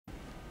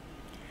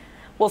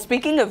Well,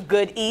 speaking of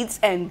good eats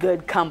and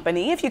good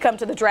company, if you come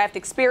to the Draft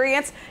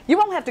Experience, you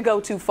won't have to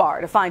go too far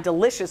to find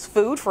delicious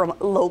food from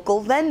local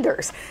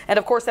vendors. And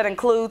of course, that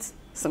includes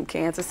some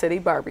Kansas City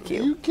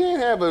barbecue. You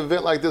can't have an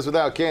event like this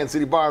without Kansas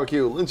City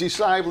BBQ. Lindsay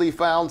Shively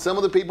found some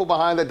of the people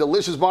behind that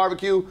delicious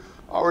barbecue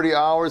already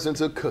hours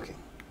into cooking.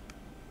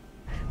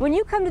 When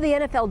you come to the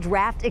NFL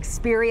Draft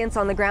Experience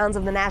on the grounds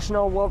of the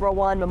National World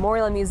War I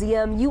Memorial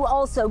Museum, you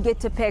also get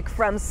to pick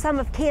from some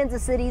of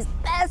Kansas City's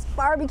best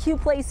barbecue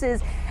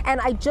places. And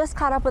I just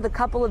caught up with a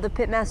couple of the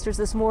pitmasters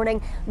this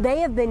morning. They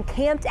have been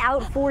camped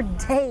out for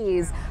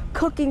days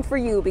cooking for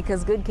you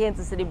because good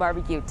Kansas City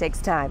barbecue takes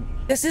time.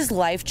 This is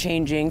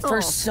life-changing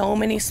for so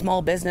many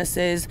small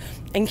businesses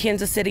in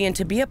Kansas City, and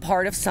to be a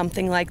part of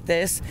something like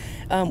this,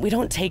 we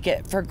don't take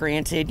it for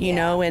granted, you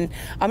know. And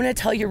I'm going to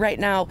tell you right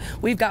now,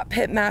 we've got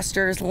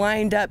pitmasters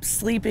lined up,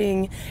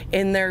 sleeping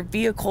in their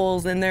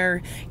vehicles, in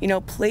their,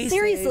 places.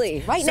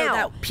 Seriously, right now, so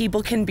that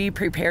people can be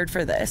prepared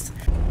for this.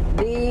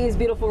 These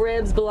beautiful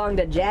ribs belong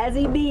to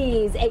Jazzy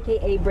B's,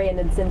 aka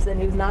Brandon Simpson,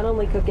 who's not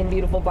only cooking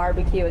beautiful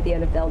barbecue at the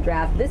NFL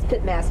Draft. This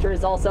pitmaster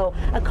is also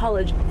a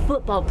college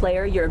football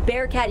player. You're a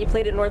Bearcat, you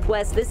played at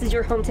Northwest. This is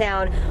your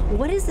hometown.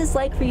 What is this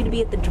like for you to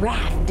be at the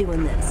draft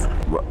doing this?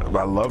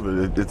 I love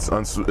it. It's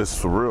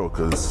surreal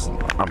because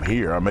I'm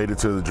here. I made it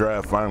to the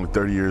draft finally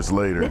 30 years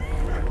later.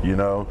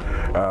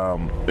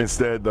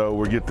 Instead, though,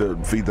 we get to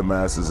feed the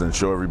masses and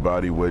show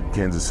everybody what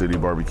Kansas City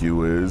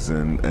barbecue is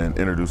and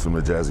introduce them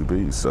to Jazzy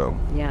B's. So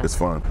it's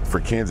fun. For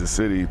Kansas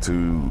City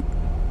to,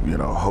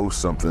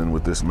 host something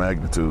with this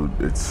magnitude,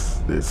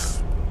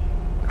 it's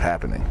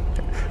happening,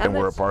 and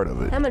we're a part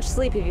of it. How much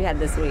sleep have you had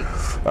this week?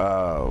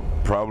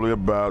 Probably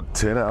about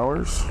 10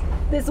 hours.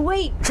 This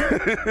week?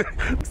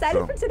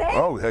 Excited for today?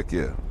 Oh, heck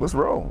yeah. Let's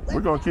roll.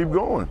 We're going to keep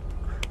going.